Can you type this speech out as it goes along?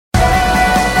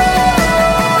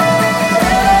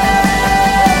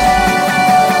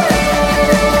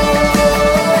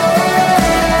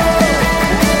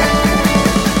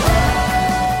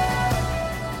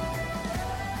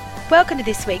Welcome to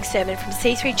this week's sermon from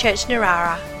C3 Church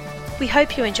Narara. We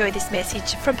hope you enjoy this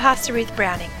message from Pastor Ruth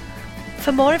Browning.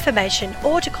 For more information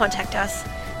or to contact us,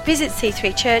 visit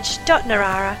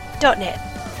c3church.narara.net.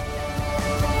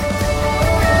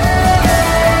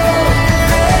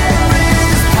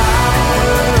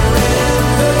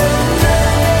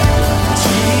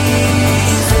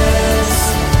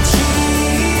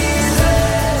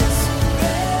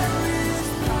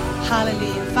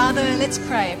 Hallelujah. Father, let's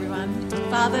pray, everyone.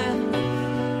 Father,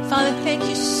 thank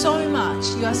you so much.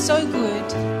 You are so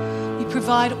good. You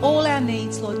provide all our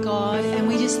needs, Lord God, and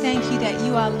we just thank you that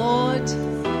you are Lord.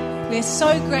 We're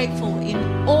so grateful in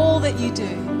all that you do.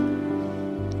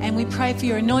 And we pray for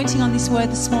your anointing on this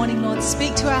word this morning, Lord.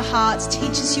 Speak to our hearts,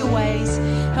 teach us your ways,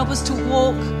 help us to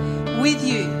walk with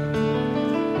you.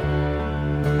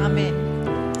 Amen.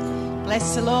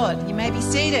 Bless the Lord. You may be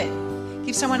seated.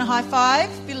 Give someone a high five.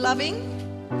 Be loving.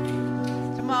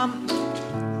 Come on.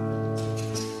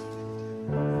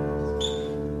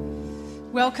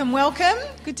 Welcome, welcome.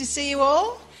 Good to see you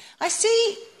all. I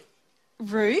see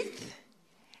Ruth,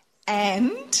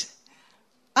 and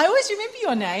I always remember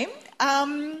your name.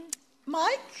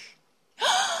 Mike.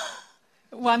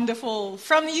 Wonderful.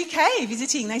 From the UK,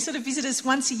 visiting. They sort of visit us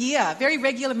once a year. Very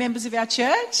regular members of our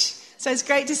church. So it's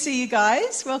great to see you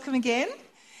guys. Welcome again.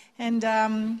 And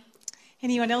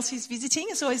anyone else who's visiting,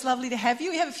 it's always lovely to have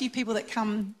you. We have a few people that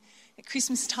come at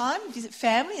Christmas time, visit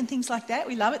family and things like that.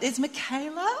 We love it. There's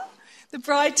Michaela, the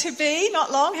bride-to-be,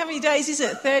 not long. How many days is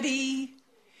it?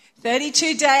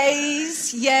 32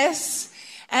 days, yes.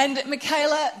 And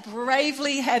Michaela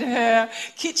bravely had her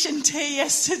kitchen tea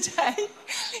yesterday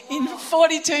in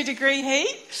 42-degree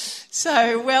heat.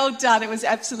 So well done. It was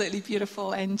absolutely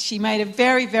beautiful. And she made a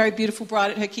very, very beautiful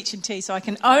bride at her kitchen tea. So I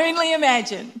can only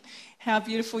imagine how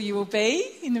beautiful you will be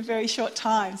in a very short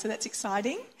time. So that's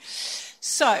exciting.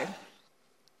 So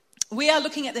we are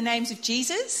looking at the names of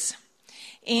Jesus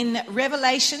in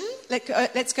Revelation.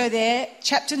 Let's go there,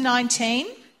 chapter 19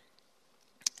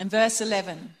 and verse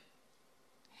 11.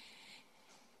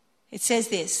 It says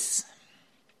this.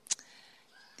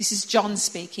 This is John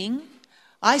speaking.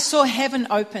 I saw heaven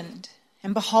opened,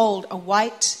 and behold, a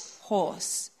white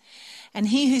horse. And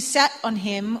he who sat on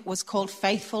him was called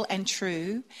Faithful and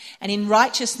True, and in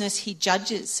righteousness he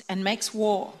judges and makes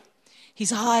war.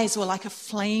 His eyes were like a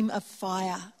flame of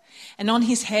fire, and on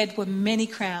his head were many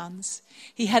crowns.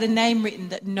 He had a name written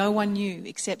that no one knew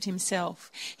except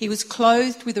himself. He was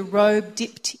clothed with a robe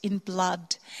dipped in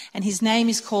blood, and his name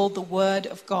is called the Word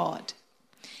of God.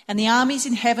 And the armies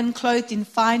in heaven, clothed in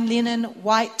fine linen,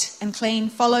 white and clean,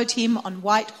 followed him on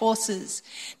white horses.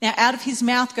 Now out of his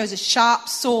mouth goes a sharp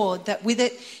sword, that with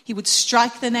it he would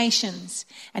strike the nations,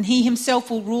 and he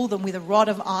himself will rule them with a rod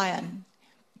of iron.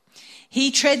 He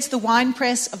treads the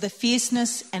winepress of the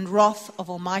fierceness and wrath of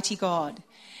Almighty God.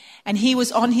 And he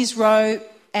was on his robe,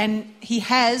 and he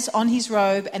has on his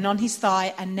robe and on his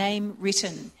thigh a name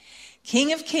written,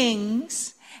 King of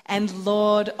Kings and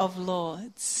Lord of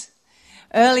Lords.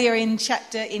 Earlier in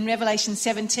Revelation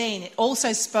 17, it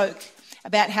also spoke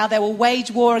about how they will wage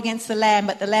war against the Lamb,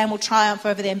 but the Lamb will triumph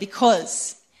over them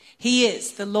because he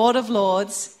is the Lord of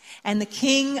Lords and the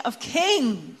King of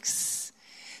Kings.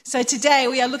 So today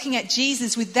we are looking at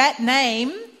Jesus with that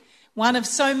name, one of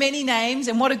so many names,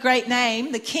 and what a great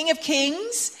name, the King of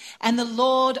Kings and the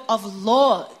Lord of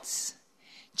Lords.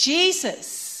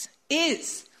 Jesus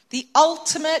is the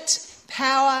ultimate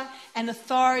power and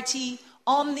authority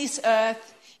on this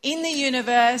earth, in the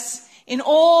universe, in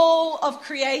all of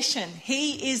creation.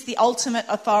 He is the ultimate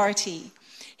authority.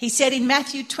 He said in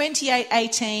Matthew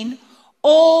 28:18,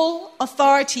 all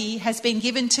authority has been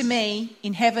given to me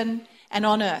in heaven and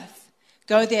on earth.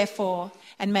 Go therefore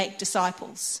and make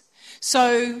disciples.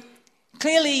 So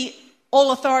clearly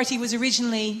all authority was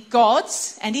originally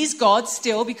God's and is God's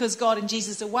still, because God and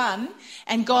Jesus are one,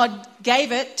 and God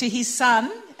gave it to his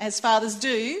Son, as fathers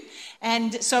do,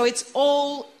 and so it's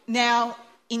all now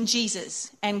in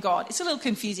Jesus and God. It's a little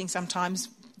confusing sometimes,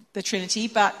 the Trinity,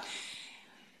 but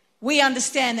we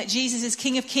understand that Jesus is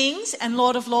King of Kings and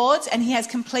Lord of Lords, and he has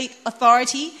complete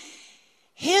authority.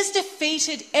 He has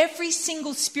defeated every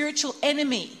single spiritual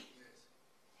enemy,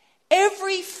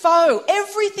 every foe,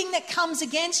 everything that comes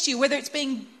against you, whether it's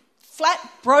being flat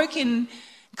broke in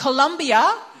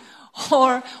Colombia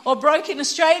or broke in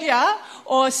Australia,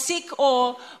 or sick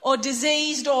or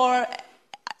diseased, or,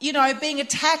 being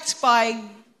attacked by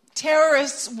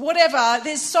terrorists, whatever.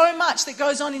 There's so much that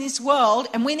goes on in this world,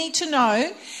 and we need to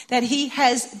know that he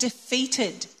has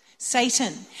defeated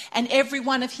Satan and every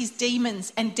one of his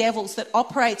demons and devils that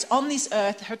operates on this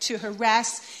earth to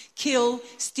harass, kill,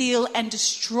 steal, and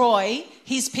destroy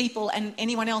his people and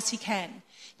anyone else he can.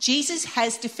 Jesus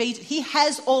has defeated. He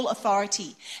has all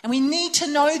authority. And we need to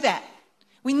know that.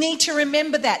 We need to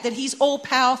remember that he's all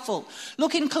powerful.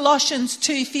 Look in Colossians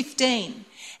 2:15.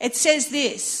 It says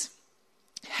this,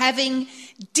 having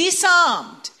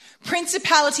disarmed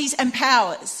principalities and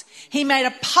powers, he made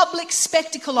a public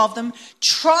spectacle of them,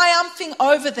 triumphing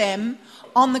over them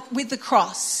with the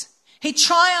cross. He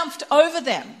triumphed over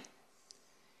them.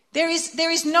 There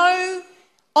is no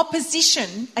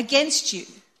opposition against you.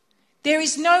 There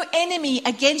is no enemy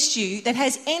against you that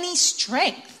has any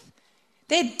strength.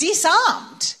 They're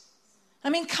disarmed. I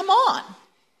mean, come on.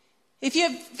 If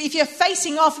you're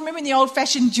facing off, remember in the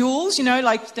old-fashioned duels,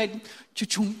 like they'd,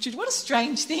 what a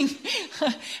strange thing.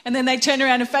 And then they turn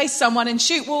around and face someone and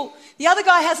shoot. Well, the other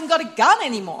guy hasn't got a gun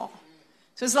anymore.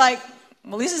 So it's like,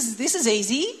 well, this is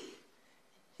easy.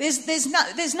 He's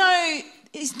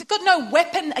got no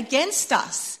weapon against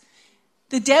us.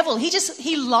 The devil,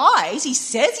 he lies. He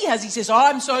says he has. He says, oh,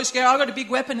 I'm so scared. I've got a big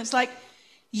weapon. It's like,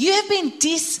 you have been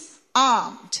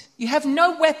disarmed. You have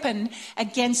no weapon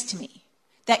against me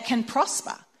that can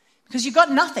prosper because you've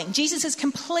got nothing. Jesus has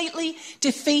completely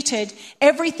defeated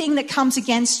everything that comes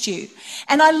against you.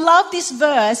 And I love this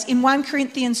verse in 1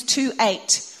 Corinthians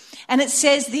 2:8. And it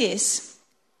says this,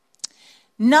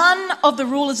 none of the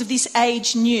rulers of this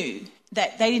age knew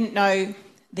that they didn't know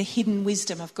the hidden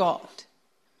wisdom of God.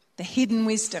 The hidden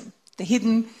wisdom, the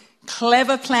hidden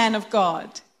clever plan of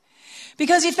God.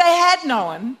 Because if they had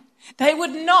known, they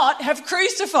would not have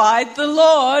crucified the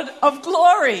Lord of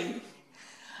glory.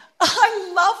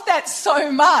 I love that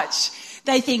so much.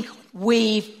 They think,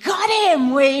 we've got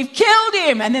him, we've killed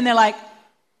him. And then they're like,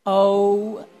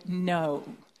 oh no,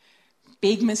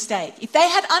 big mistake. If they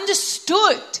had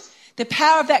understood the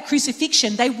power of that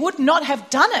crucifixion, they would not have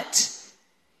done it.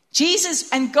 Jesus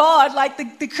and God,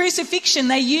 like the crucifixion,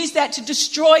 they used that to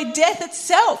destroy death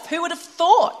itself. Who would have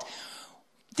thought?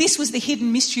 This was the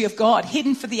hidden mystery of God,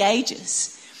 hidden for the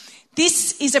ages.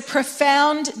 This is a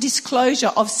profound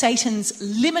disclosure of Satan's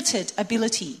limited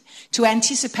ability to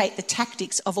anticipate the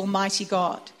tactics of Almighty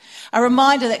God. A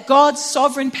reminder that God's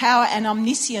sovereign power and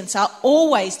omniscience are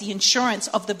always the insurance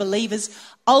of the believer's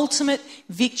ultimate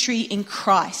victory in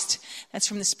Christ. That's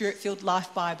from the Spirit-Filled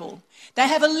Life Bible. They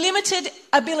have a limited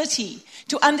ability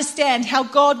to understand how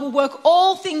God will work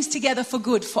all things together for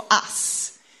good for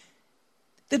us.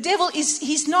 The devil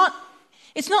it's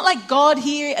not like God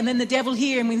here and then the devil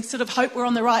here and we sort of hope we're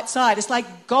on the right side. It's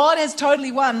like God has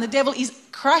totally won. The devil is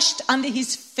crushed under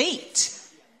his feet.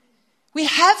 We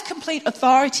have complete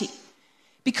authority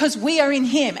because we are in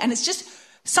him. And it's just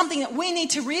something that we need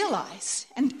to realize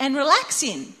and relax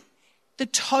in. The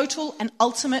total and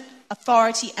ultimate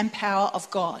authority and power of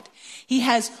God. He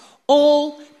has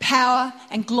all power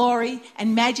and glory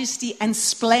and majesty and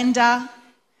splendor.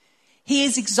 He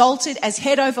is exalted as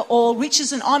head over all.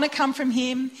 Riches and honor come from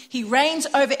him. He reigns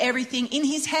over everything. In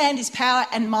his hand is power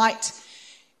and might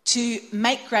to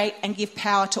make great and give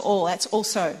power to all. That's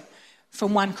also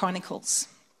from 1 Chronicles.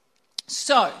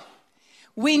 So,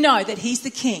 we know that he's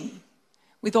the king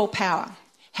with all power.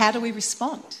 How do we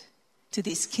respond to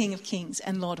this King of Kings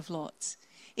and Lord of Lords?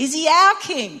 Is he our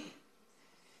king?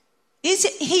 He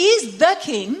is the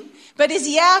king, but is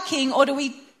he our king, or do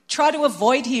we try to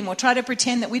avoid him or try to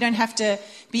pretend that we don't have to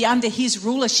be under his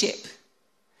rulership?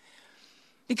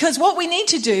 Because what we need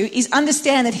to do is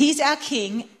understand that he's our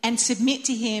king and submit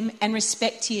to him and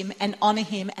respect him and honour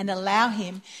him and allow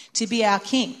him to be our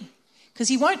king. Because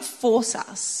he won't force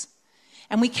us.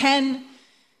 And we can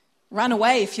run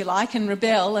away, if you like, and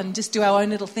rebel and just do our own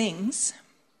little things.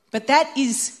 But that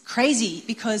is crazy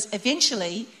because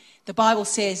eventually the Bible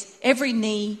says every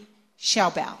knee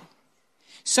shall bow.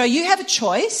 So you have a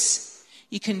choice.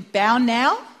 You can bow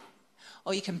now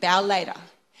or you can bow later.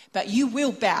 But you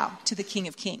will bow to the King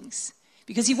of Kings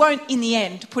because he won't in the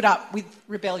end put up with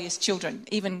rebellious children.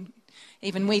 Even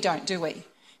we don't, do we?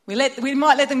 We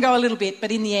might let them go a little bit,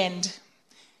 but in the end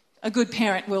a good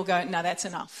parent will go, no, that's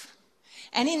enough.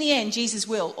 And in the end Jesus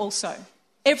will also.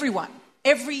 Everyone.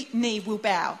 Every knee will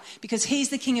bow because he's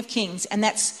the King of Kings and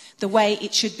that's the way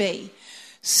it should be.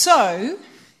 So,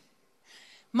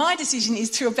 my decision is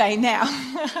to obey now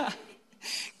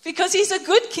because he's a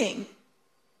good king.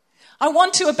 I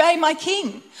want to obey my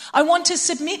king. I want to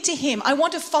submit to him. I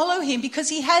want to follow him because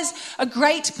he has a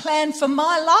great plan for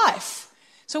my life.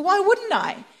 So why wouldn't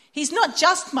I? He's not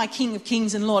just my King of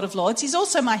Kings and Lord of Lords. He's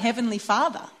also my Heavenly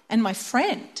Father and my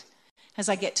friend as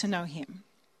I get to know him.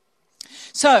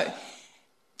 So,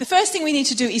 the first thing we need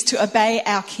to do is to obey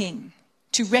our King,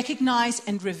 to recognise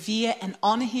and revere and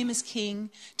honour him as King,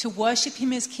 to worship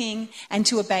him as King, and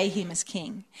to obey him as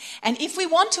King. And if we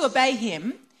want to obey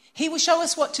him, he will show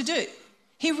us what to do.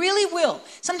 He really will.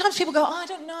 Sometimes people go, I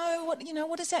don't know,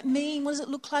 what does that mean? What does it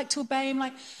look like to obey him?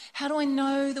 Like, how do I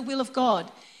know the will of God?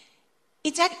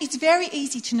 It's very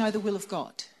easy to know the will of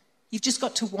God. You've just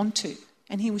got to want to,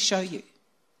 and he will show you.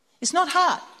 It's not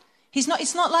hard. It's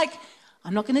not like,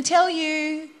 I'm not going to tell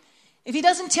you. If he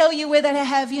doesn't tell you whether to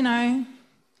have,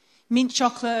 mint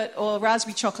chocolate or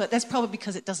raspberry chocolate, that's probably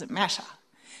because it doesn't matter.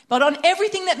 But on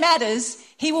everything that matters,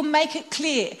 he will make it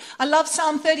clear. I love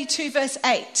Psalm 32 verse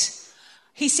 8.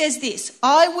 He says this,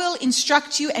 I will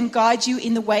instruct you and guide you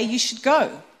in the way you should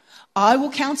go. I will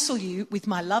counsel you with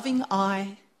my loving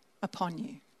eye upon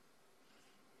you.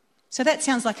 So that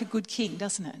sounds like a good king,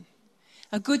 doesn't it?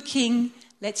 A good king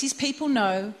lets his people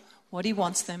know what he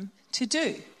wants them to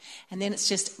do. And then it's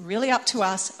just really up to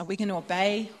us, are we going to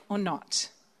obey or not?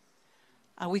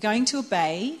 Are we going to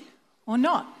obey or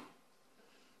not?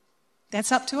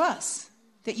 That's up to us.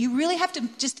 That you really have to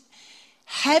just,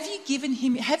 have you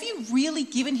really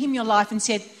given him your life and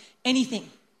said, anything,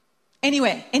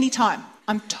 anywhere, anytime,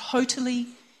 I'm totally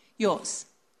yours.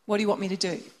 What do you want me to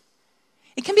do?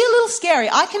 It can be a little scary.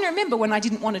 I can remember when I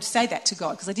didn't want to say that to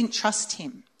God because I didn't trust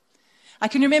him. I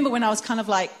can remember when I was kind of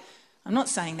like, I'm not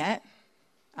saying that.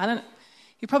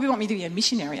 You probably want me to be a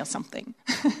missionary or something.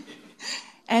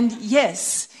 And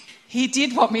yes, he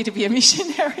did want me to be a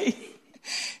missionary.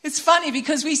 It's funny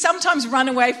because we sometimes run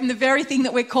away from the very thing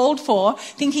that we're called for,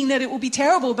 thinking that it will be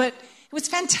terrible, but it was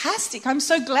fantastic. I'm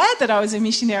so glad that I was a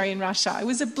missionary in Russia. It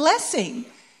was a blessing.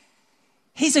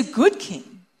 He's a good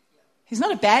king. He's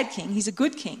not a bad king, he's a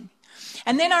good king.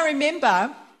 And then I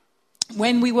remember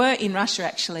when we were in Russia,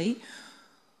 actually,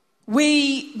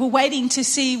 we were waiting to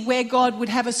see where God would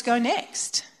have us go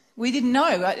next. We didn't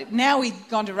know. Now we'd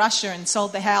gone to Russia and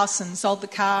sold the house and sold the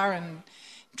car and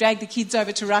dragged the kids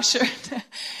over to Russia.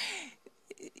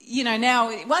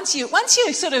 Now once you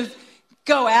sort of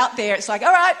go out there, it's like,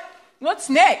 all right, what's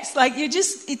next? Like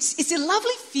it's a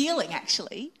lovely feeling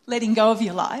actually, letting go of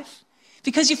your life,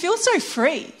 because you feel so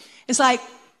free. It's like,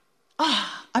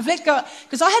 I've let go,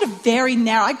 because I had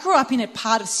I grew up in a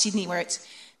part of Sydney where it's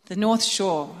the North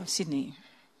Shore of Sydney.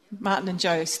 Martin and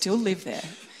Joe still live there.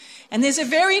 And there's a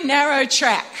very narrow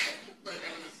track.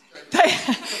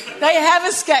 They have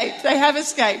escaped.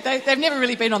 They've never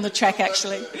really been on the track,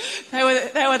 actually.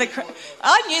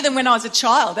 I knew them when I was a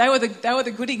child. They were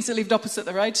the goodies that lived opposite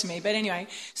the road to me. But anyway,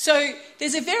 so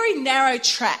there's a very narrow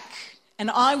track,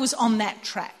 and I was on that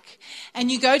track. And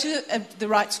you go to the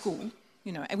right school,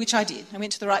 which I did. I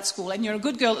went to the right school, and you're a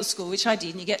good girl at school, which I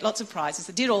did, and you get lots of prizes.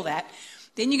 I did all that.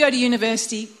 Then you go to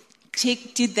university,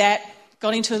 did that,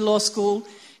 got into law school,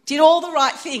 did all the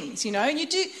right things, and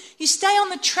you stay on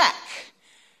the track.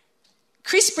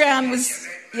 Chris Brown was,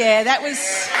 that was,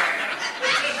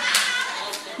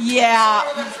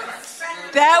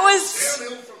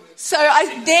 so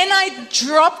I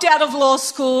dropped out of law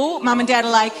school. Mum and Dad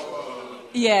are like,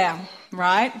 yeah,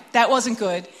 right, that wasn't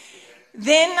good.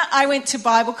 Then I went to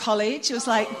Bible college. It was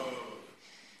like,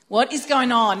 what is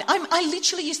going on? I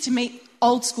literally used to meet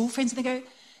old school friends and they go,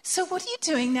 so what are you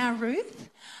doing now, Ruth?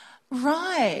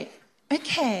 Right,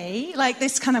 okay, like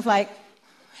this kind of like,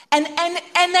 and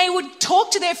they would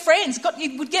talk to their friends.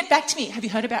 It would get back to me. Have you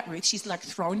heard about Ruth? She's like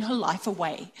thrown her life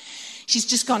away. She's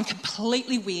just gone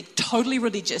completely weird, totally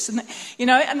religious, and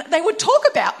and they would talk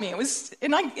about me. It was,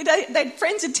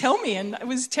 friends would tell me, and it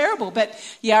was terrible. But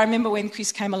yeah, I remember when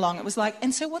Chris came along, it was like,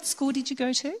 and so what school did you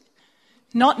go to?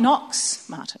 Not Knox,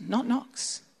 Martin, not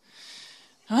Knox.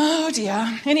 Oh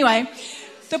dear. Anyway,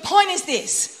 the point is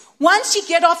this. Once you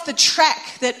get off the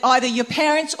track that either your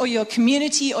parents or your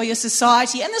community or your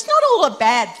society, and it's not all a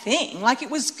bad thing. Like it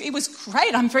was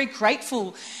great. I'm very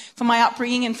grateful for my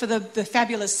upbringing and for the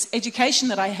fabulous education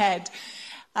that I had.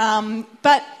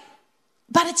 But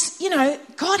it's,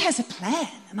 God has a plan,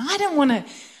 and I don't want to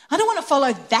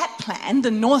follow that plan,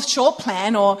 the North Shore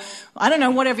plan, or I don't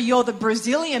know, whatever the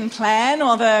Brazilian plan,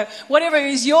 or the whatever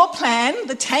is your plan,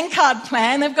 the Tankard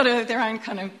plan. They've got their own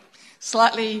kind of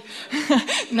slightly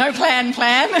no plan.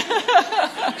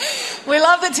 We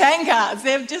love the Tankards.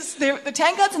 The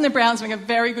Tankards and the Browns make a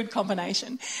very good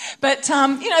combination. But,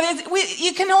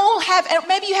 you can all have,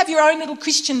 maybe you have your own little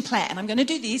Christian plan. I'm going to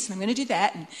do this and I'm going to do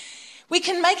that. And we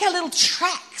can make our little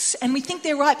tracks and we think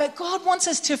they're right, but God wants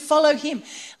us to follow him.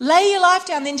 Lay your life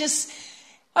down, then just,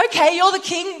 okay, you're the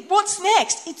king. What's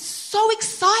next? It's so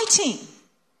exciting.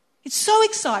 It's so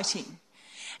exciting.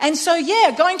 And so,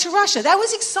 going to Russia, that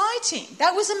was exciting.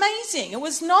 That was amazing. It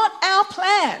was not our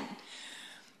plan.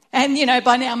 And,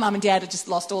 by now, Mum and Dad had just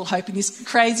lost all hope in this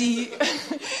crazy...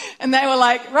 and they were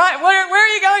like, right, where are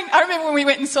you going? I remember when we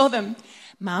went and saw them.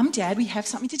 Mum, Dad, we have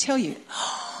something to tell you.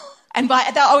 And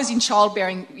I was in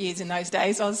childbearing years in those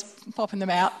days. I was popping them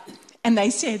out. And they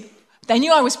said, they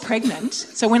knew I was pregnant.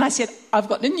 So when I said, I've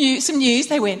got some news,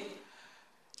 they went,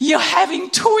 "You're having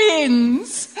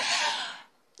twins."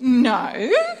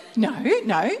 No.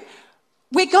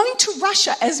 "We're going to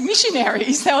Russia as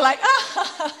missionaries." They were like,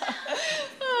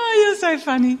 "Oh, you're so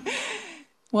funny."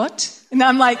 "What?" And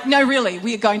I'm like, "No, really,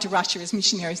 we are going to Russia as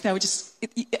missionaries."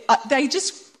 They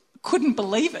just couldn't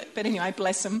believe it. But anyway,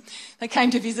 bless them. They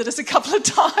came to visit us a couple of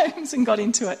times and got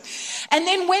into it. And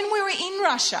then when we were in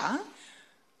Russia,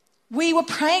 we were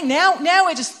praying. Now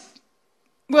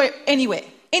we're anywhere.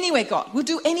 Anywhere, God. We'll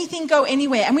do anything, go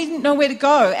anywhere. And we didn't know where to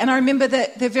go. And I remember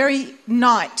the very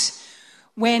night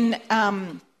when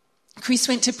Chris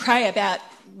went to pray about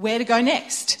where to go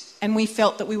next. And we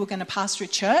felt that we were going to pastor a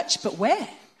church, but where?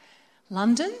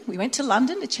 London. We went to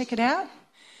London to check it out.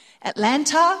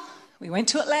 Atlanta. We went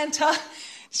to Atlanta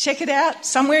to check it out.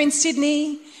 Somewhere in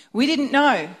Sydney. We didn't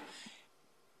know.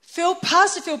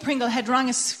 Pastor Phil Pringle had rung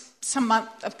us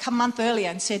a month earlier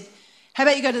and said, "How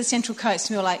about you go to the Central Coast?"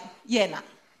 And we were like, "Yeah, nah."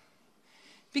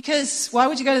 Because why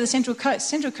would you go to the Central Coast?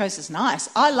 Central Coast is nice.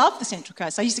 I love the Central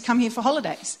Coast. I used to come here for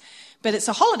holidays. But it's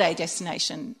a holiday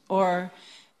destination or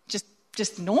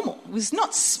just normal. It was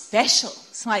not special.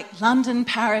 It's like London,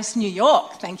 Paris, New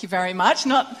York. Thank you very much.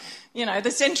 Not,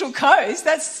 the Central Coast.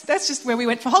 That's just where we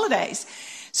went for holidays.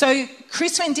 So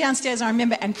Chris went downstairs, I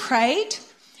remember, and prayed.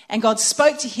 And God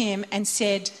spoke to him and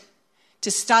said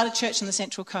to start a church on the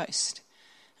Central Coast.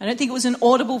 I don't think it was an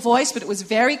audible voice, but it was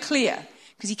very clear.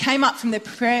 Because he came up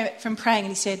from praying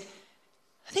and he said,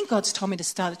 "I think God's told me to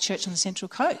start a church on the Central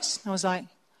Coast." And I was like,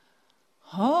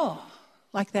 "Oh,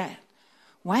 like that.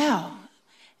 Wow."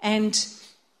 And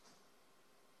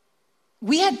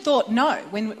we had thought no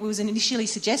when it was initially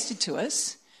suggested to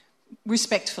us,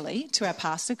 respectfully to our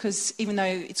pastor, because even though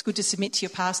it's good to submit to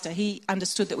your pastor, he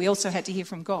understood that we also had to hear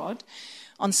from God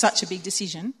on such a big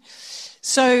decision.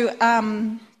 So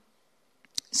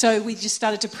we just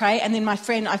started to pray. And then my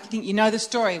friend, I think you know the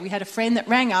story, we had a friend that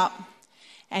rang up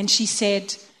and she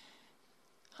said,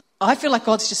 "I feel like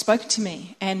God's just spoken to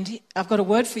me and I've got a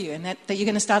word for you and that you're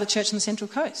going to start a church on the Central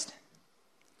Coast."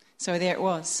 So there it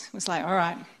was. It was like, all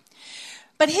right.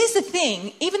 But here's the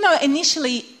thing. Even though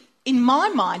initially, in my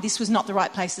mind, this was not the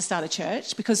right place to start a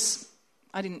church because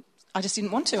I just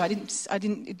didn't want to.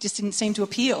 It just didn't seem to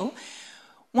appeal.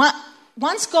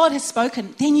 Once God has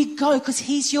spoken, then you go because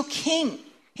he's your king.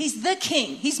 He's the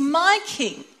king. He's my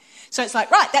king. So it's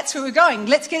like, right, that's where we're going.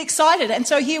 Let's get excited. And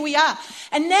so here we are.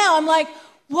 And now I'm like,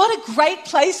 what a great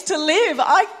place to live.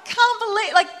 I can't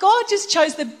believe, God just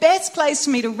chose the best place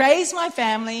for me to raise my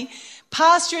family,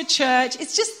 pastor a church.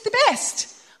 It's just the best.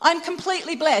 I'm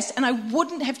completely blessed and I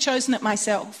wouldn't have chosen it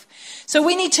myself. So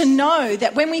we need to know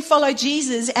that when we follow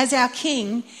Jesus as our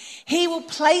king, he will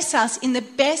place us in the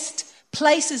best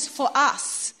places for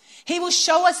us. He will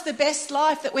show us the best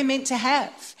life that we're meant to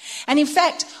have. And in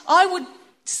fact, I would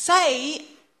say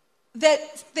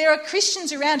that there are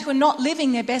Christians around who are not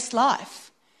living their best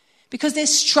life because they're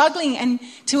struggling and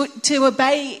to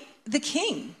obey the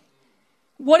king.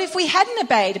 What if we hadn't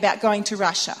obeyed about going to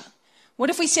Russia? What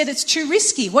if we said it's too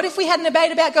risky? What if we hadn't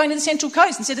obeyed about going to the Central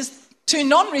Coast and said it's too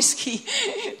non-risky,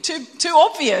 too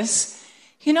obvious?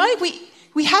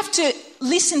 We have to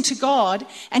listen to God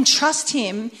and trust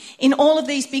him in all of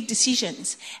these big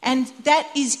decisions. And that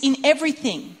is in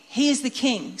everything. He is the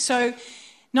king. So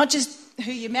not just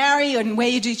who you marry and where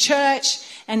you do church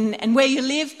and where you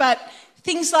live, but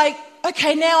things like,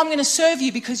 okay, now I'm going to serve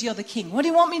you because you're the king. What do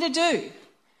you want me to do?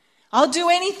 I'll do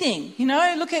anything.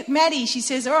 Look at Maddie. She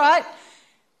says, all right,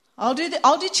 I'll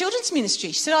do children's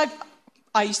ministry. She said,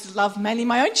 I used to love mainly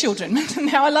my own children.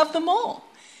 Now I love them all.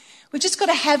 We've just got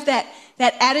to have that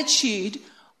attitude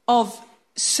of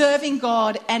serving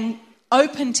God and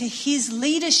open to his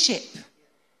leadership.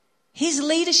 His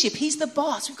leadership. He's the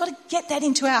boss. We've got to get that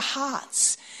into our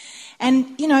hearts.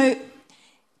 And,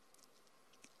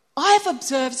 I've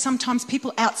observed sometimes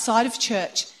people outside of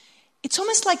church, it's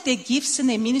almost like their gifts and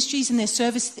their ministries and their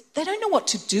service, they don't know what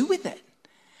to do with it.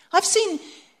 I've seen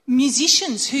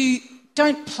musicians who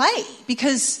don't play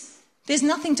because there's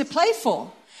nothing to play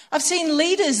for. I've seen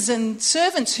leaders and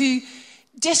servants who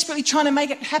desperately trying to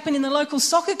make it happen in the local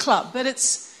soccer club, but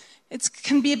it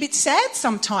can be a bit sad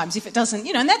sometimes if it doesn't,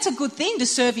 and that's a good thing to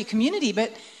serve your community,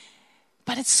 but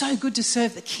it's so good to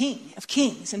serve the King of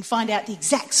Kings and find out the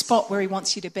exact spot where he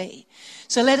wants you to be.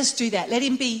 So let us do that. Let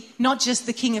him be not just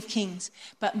the King of Kings,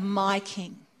 but my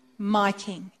King, my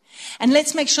King. And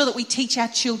let's make sure that we teach our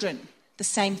children the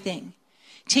same thing.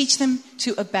 Teach them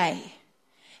to obey.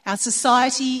 Our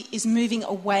society is moving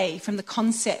away from the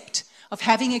concept of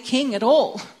having a king at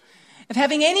all. of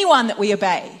having anyone that we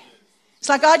obey. It's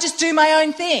like, I just do my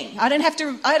own thing. I don't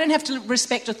have to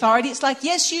respect authority. It's like,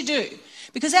 yes, you do.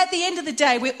 Because at the end of the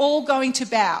day, we're all going to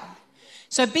bow.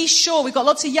 So be sure, we've got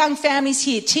lots of young families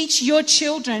here. Teach your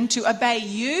children to obey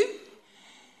you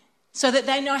so that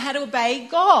they know how to obey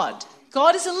God.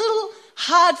 God is a little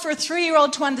hard for a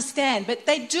 3-year-old to understand, but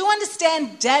they do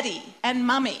understand daddy and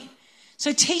mummy.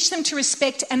 So teach them to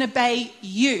respect and obey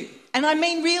you. And I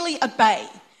mean really obey.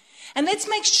 And let's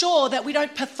make sure that we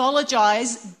don't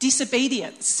pathologise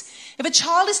disobedience. If a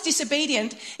child is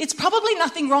disobedient, it's probably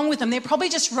nothing wrong with them. They're probably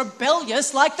just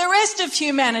rebellious like the rest of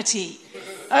humanity.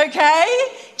 Okay?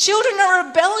 Children are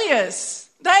rebellious.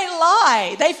 They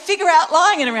lie. They figure out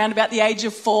lying at around about the age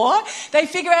of 4. They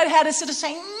figure out how to sort of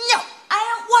say, no,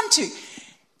 I don't want to.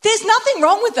 There's nothing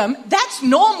wrong with them. That's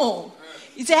normal.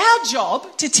 It's our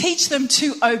job to teach them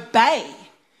to obey.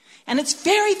 And it's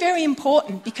very, very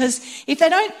important, because if they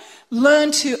don't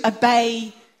learn to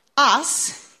obey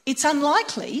us, it's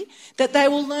unlikely that they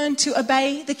will learn to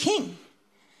obey the king.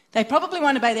 They probably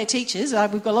won't obey their teachers.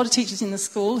 We've got a lot of teachers in the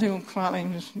school who,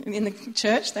 in the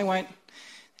church, they won't,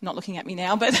 not looking at me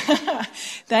now, but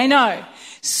they know.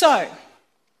 So,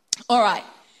 all right,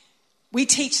 we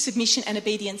teach submission and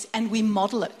obedience and we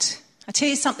model it. I tell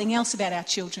you something else about our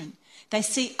children. They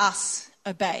see us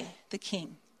obey the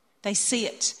king. They see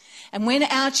it. And when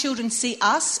our children see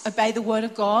us obey the word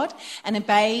of God and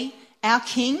obey our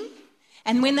king,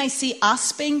 and when they see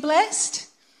us being blessed,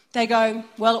 they go,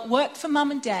 well, it worked for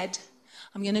mum and dad.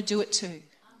 I'm going to do it too.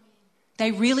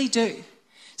 They really do.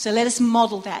 So let us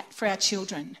model that for our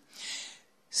children.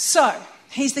 So,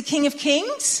 he's the King of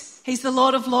Kings. He's the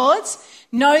Lord of Lords.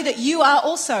 Know that you are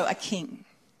also a king.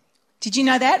 Did you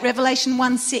know that? Revelation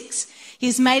 1:6. He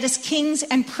has made us kings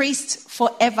and priests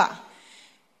forever.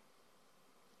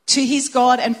 To his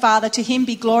God and Father, to him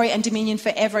be glory and dominion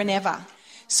forever and ever.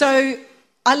 So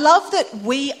I love that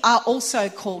we are also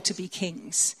called to be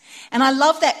kings. And I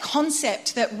love that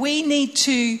concept that we need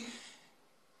to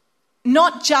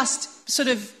not just sort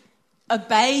of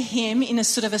obey him in a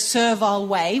sort of a servile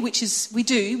way, which is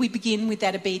we begin with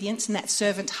that obedience and that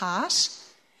servant heart.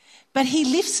 But he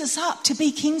lifts us up to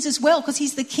be kings as well, because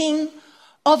he's the King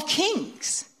of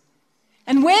Kings.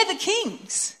 And we're the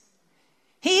kings.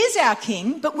 He is our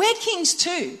king, but we're kings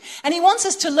too. And he wants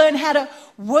us to learn how to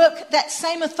work that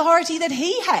same authority that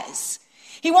he has.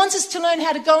 He wants us to learn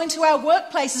how to go into our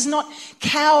workplaces, not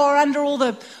cower under all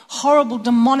the horrible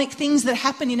demonic things that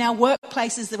happen in our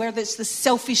workplaces, whether it's the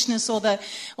selfishness or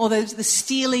the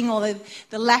stealing or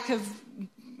the lack of,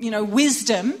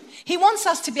 wisdom. He wants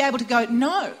us to be able to go,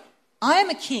 no, I am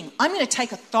a king. I'm going to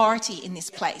take authority in this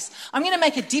place. I'm going to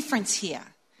make a difference here.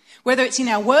 Whether it's in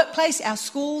our workplace, our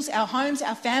schools, our homes,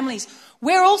 our families,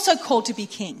 we're also called to be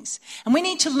kings. And we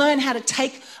need to learn how to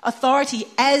take authority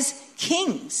as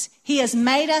kings. He has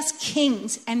made us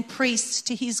kings and priests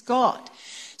to his God.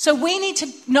 So we need to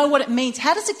know what it means.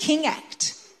 How does a king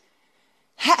act?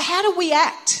 How do we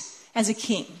act as a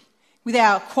king? With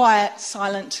our quiet,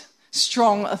 silent,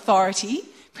 strong authority.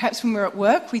 Perhaps when we're at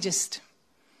work, we just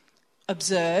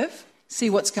observe, see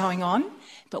what's going on.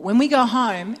 But when we go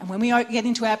home and when we get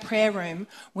into our prayer room,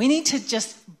 we need to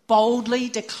just boldly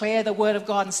declare the word of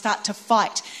God and start to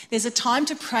fight. There's a time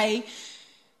to pray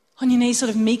on your knees sort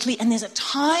of meekly, and there's a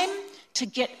time to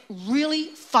get really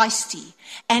feisty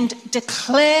and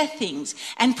declare things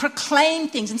and proclaim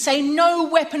things and say, no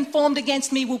weapon formed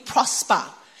against me will prosper.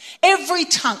 Every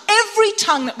tongue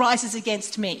that rises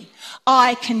against me,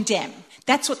 I condemn.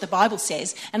 That's what the Bible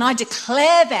says. And I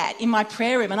declare that in my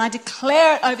prayer room, and I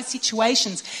declare it over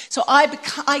situations. So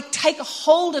I take a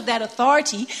hold of that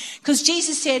authority, because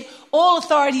Jesus said, all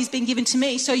authority has been given to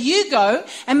me. So you go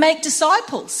and make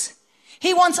disciples.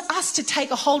 He wants us to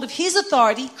take a hold of his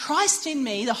authority, Christ in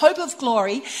me, the hope of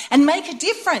glory, and make a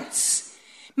difference.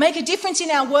 Make a difference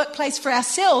in our workplace for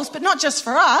ourselves, but not just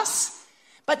for us,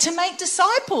 but to make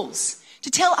disciples, to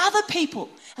tell other people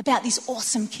about this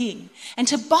awesome king, and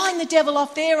to bind the devil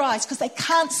off their eyes, because they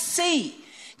can't see,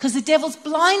 because the devil's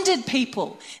blinded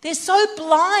people. They're so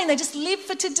blind, they just live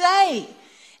for today.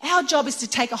 Our job is to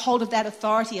take a hold of that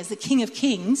authority as the King of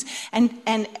Kings and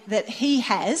that he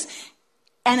has,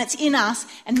 and it's in us,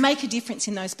 and make a difference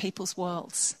in those people's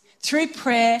worlds. Through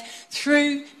prayer,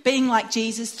 through being like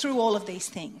Jesus, through all of these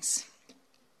things.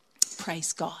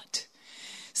 Praise God.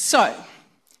 So,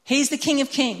 he's the King of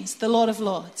Kings, the Lord of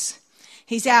Lords.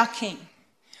 He's our king.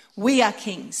 We are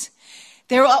kings.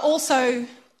 There are also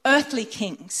earthly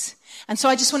kings. And so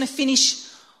I just want to finish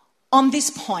on this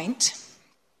point.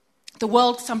 The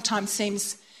world sometimes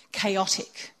seems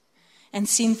chaotic and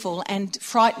sinful and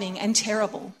frightening and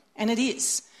terrible. And it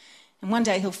is. And one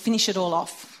day he'll finish it all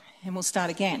off. and we'll start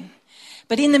again.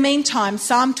 But in the meantime,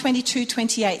 Psalm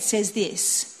 22:28 says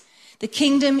this: "The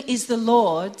kingdom is the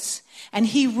Lord's, and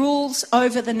he rules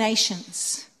over the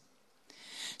nations."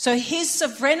 So his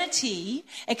sovereignty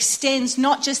extends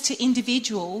not just to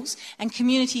individuals and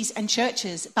communities and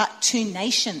churches, but to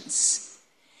nations.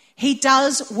 He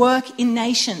does work in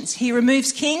nations. He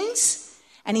removes kings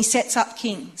and he sets up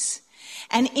kings.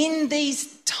 And in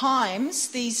these times,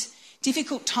 these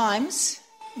difficult times,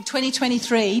 in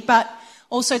 2023, but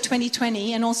also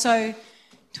 2020 and also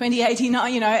 2018,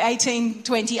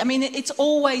 1820, I mean, it's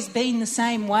always been the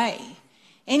same way.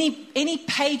 Any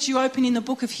page you open in the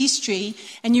book of history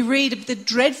and you read of the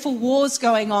dreadful wars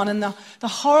going on and the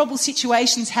horrible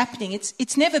situations happening,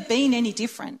 it's never been any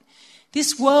different.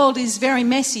 This world is very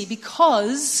messy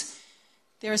because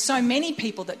there are so many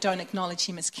people that don't acknowledge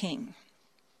him as king.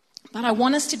 But I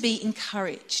want us to be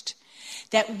encouraged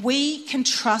that we can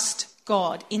trust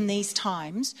God in these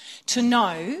times to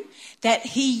know that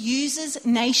he uses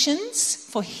nations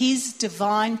for his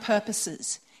divine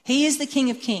purposes. He is the King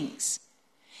of Kings.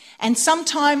 And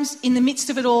sometimes in the midst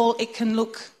of it all, it can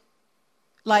look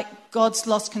like God's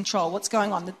lost control. What's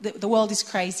going on? The world is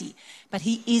crazy. But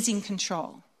he is in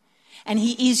control. And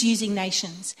he is using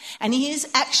nations. And he is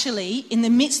actually, in the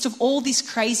midst of all this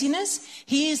craziness,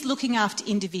 he is looking after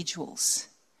individuals.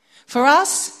 For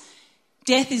us,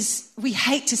 we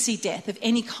hate to see death of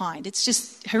any kind. It's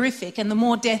just horrific. And the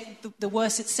more death, the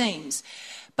worse it seems.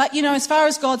 But, as far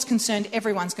as God's concerned,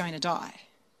 everyone's going to die.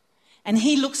 And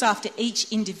he looks after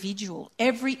each individual,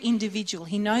 every individual.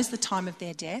 He knows the time of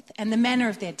their death and the manner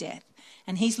of their death.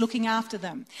 And he's looking after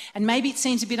them. And maybe it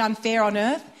seems a bit unfair on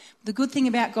earth. The good thing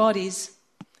about God is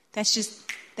that's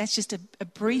just a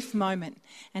brief moment.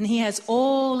 And he has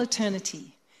all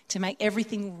eternity to make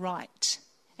everything right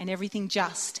and everything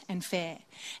just and fair.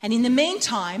 And in the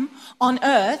meantime, on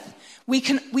earth, we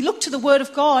look to the word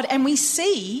of God and we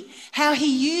see how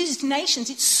he used nations.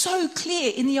 It's so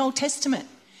clear in the Old Testament.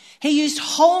 He used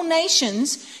whole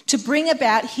nations to bring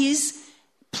about his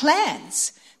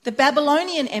plans. The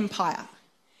Babylonian Empire.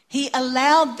 He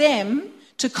allowed them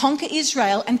to conquer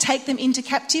Israel and take them into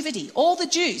captivity. All the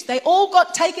Jews, they all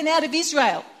got taken out of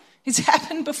Israel. It's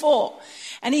happened before.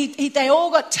 And they all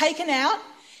got taken out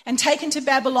and taken to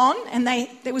Babylon, and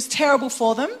it was terrible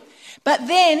for them. But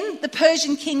then the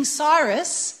Persian king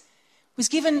Cyrus was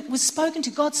spoken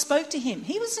to. God spoke to him.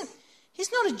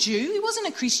 He's not a Jew. He wasn't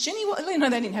a Christian. They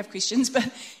didn't have Christians, but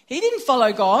he didn't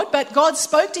follow God. But God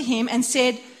spoke to him and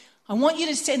said, I want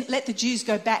you to let the Jews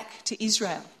go back to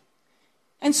Israel.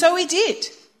 And so he did.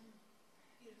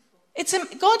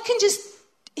 God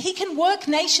he can work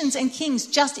nations and kings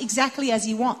just exactly as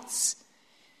he wants.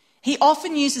 He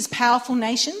often uses powerful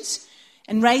nations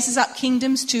and raises up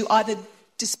kingdoms to either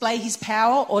display his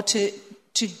power or to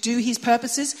do his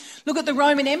purposes. Look at the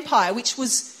Roman Empire, which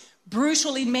was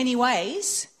brutal in many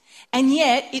ways, and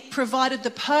yet it provided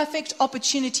the perfect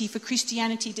opportunity for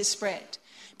Christianity to spread.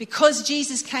 Because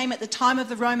Jesus came at the time of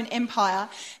the Roman Empire,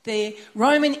 the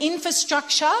Roman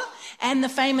infrastructure and the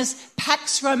famous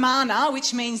Pax Romana,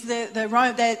 which means they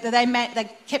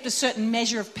kept a certain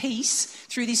measure of peace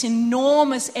through this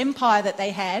enormous empire that they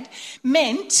had,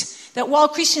 meant that while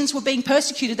Christians were being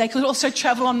persecuted, they could also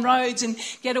travel on roads and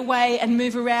get away and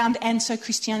move around, and so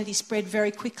Christianity spread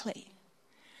very quickly.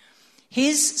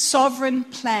 His sovereign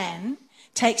plan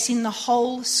takes in the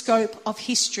whole scope of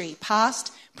history,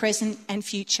 past, present and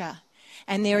future.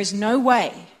 And there is no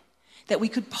way that we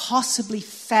could possibly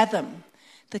fathom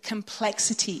the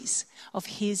complexities of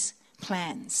his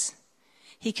plans.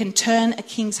 He can turn a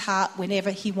king's heart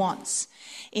whenever he wants.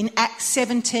 In Acts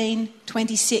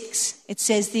 17:26, it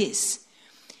says this: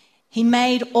 He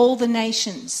made all the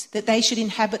nations that they should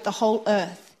inhabit the whole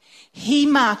earth. He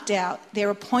marked out their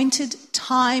appointed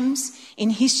times in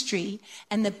history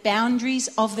and the boundaries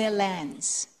of their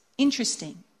lands.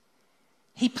 Interesting.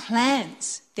 He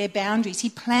plans their boundaries. He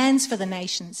plans for the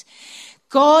nations.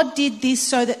 God did this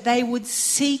so that they would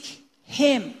seek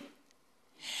him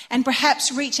and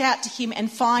perhaps reach out to him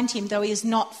and find him, though he is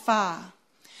not far.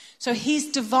 So his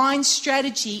divine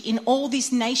strategy in all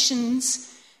this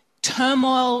nation's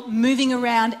turmoil, moving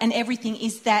around and everything,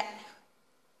 is that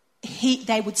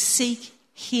they would seek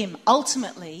him.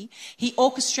 Ultimately, he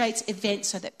orchestrates events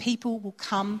so that people will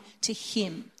come to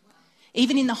him.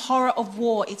 Even in the horror of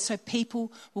war, it's so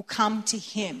people will come to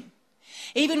him.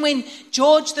 Even when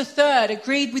George III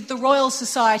agreed with the Royal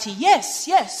Society, yes,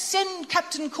 send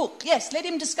Captain Cook, yes, let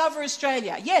him discover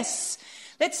Australia, yes,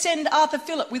 let's send Arthur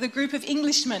Phillip with a group of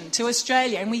Englishmen to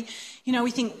Australia. And we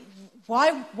think,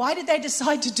 why did they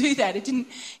decide to do that?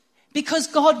 Because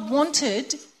God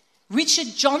wanted Richard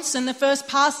Johnson, the first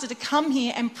pastor to come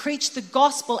here and preach the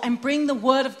gospel and bring the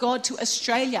word of God to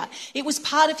Australia. It was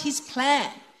part of his plan.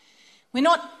 We're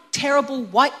not terrible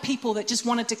white people that just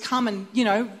wanted to come and,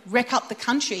 wreck up the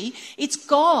country. It's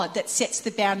God that sets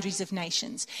the boundaries of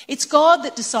nations. It's God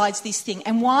that decides this thing.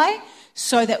 And why?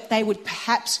 So that they would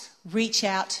perhaps reach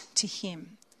out to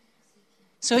him.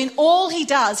 So in all he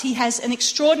does, he has an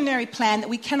extraordinary plan that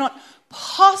we cannot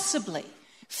possibly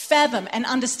fathom and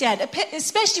understand,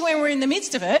 especially when we're in the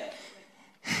midst of it.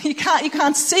 You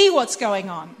can't see what's going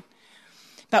on.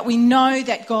 But we know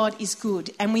that God is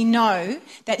good, and we know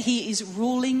that he is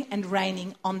ruling and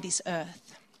reigning on this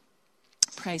earth.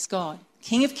 Praise God.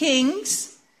 King of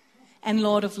kings and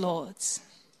Lord of lords.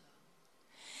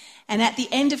 And at the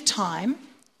end of time,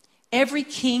 every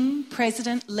king,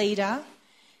 president, leader,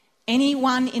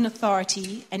 anyone in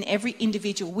authority, and every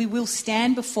individual, we will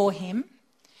stand before him.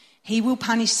 He will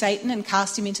punish Satan and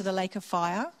cast him into the lake of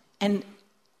fire and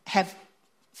have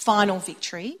final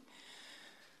victory.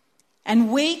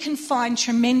 And we can find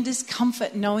tremendous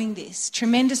comfort knowing this,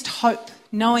 tremendous hope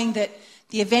knowing that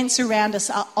the events around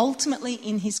us are ultimately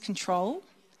in his control.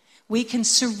 We can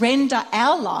surrender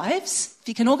our lives. If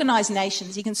he can organise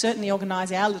nations, he can certainly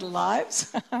organise our little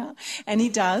lives, and he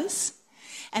does.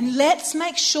 And let's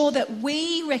make sure that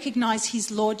we recognise his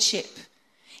lordship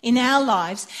in our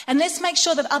lives, and let's make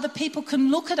sure that other people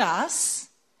can look at us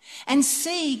and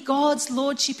see God's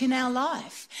lordship in our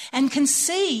life and can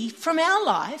see from our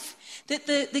life that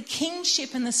the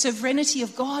kingship and the sovereignty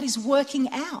of God is working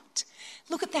out.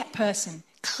 Look at that person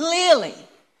clearly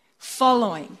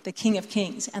following the King of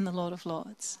Kings and the Lord of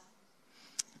Lords.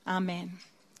 Amen.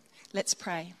 Let's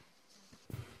pray.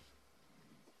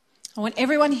 I want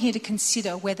everyone here to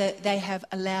consider whether they have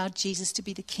allowed Jesus to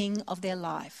be the King of their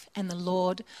life and the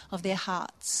Lord of their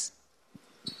hearts.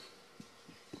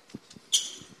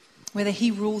 Whether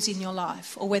he rules in your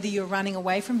life, or whether you're running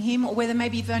away from him, or whether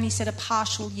maybe you've only said a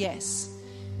partial yes.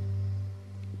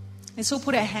 Let's all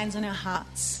put our hands on our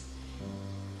hearts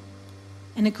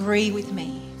and agree with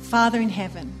me. Father in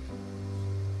heaven,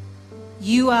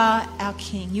 you are our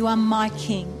King. You are my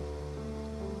King.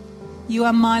 You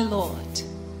are my Lord.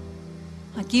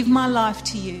 I give my life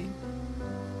to you.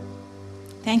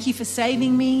 Thank you for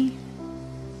saving me.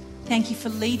 Thank you for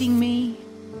leading me.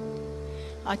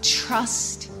 I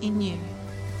trust in you.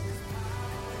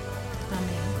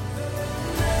 Amen.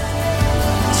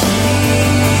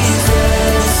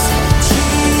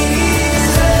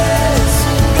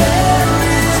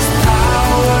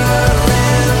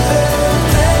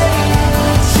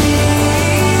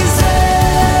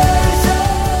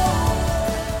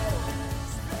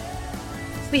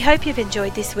 We hope you've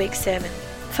enjoyed this week's sermon.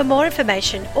 For more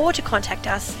information or to contact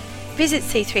us, visit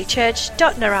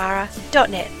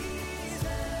c3church.narara.net.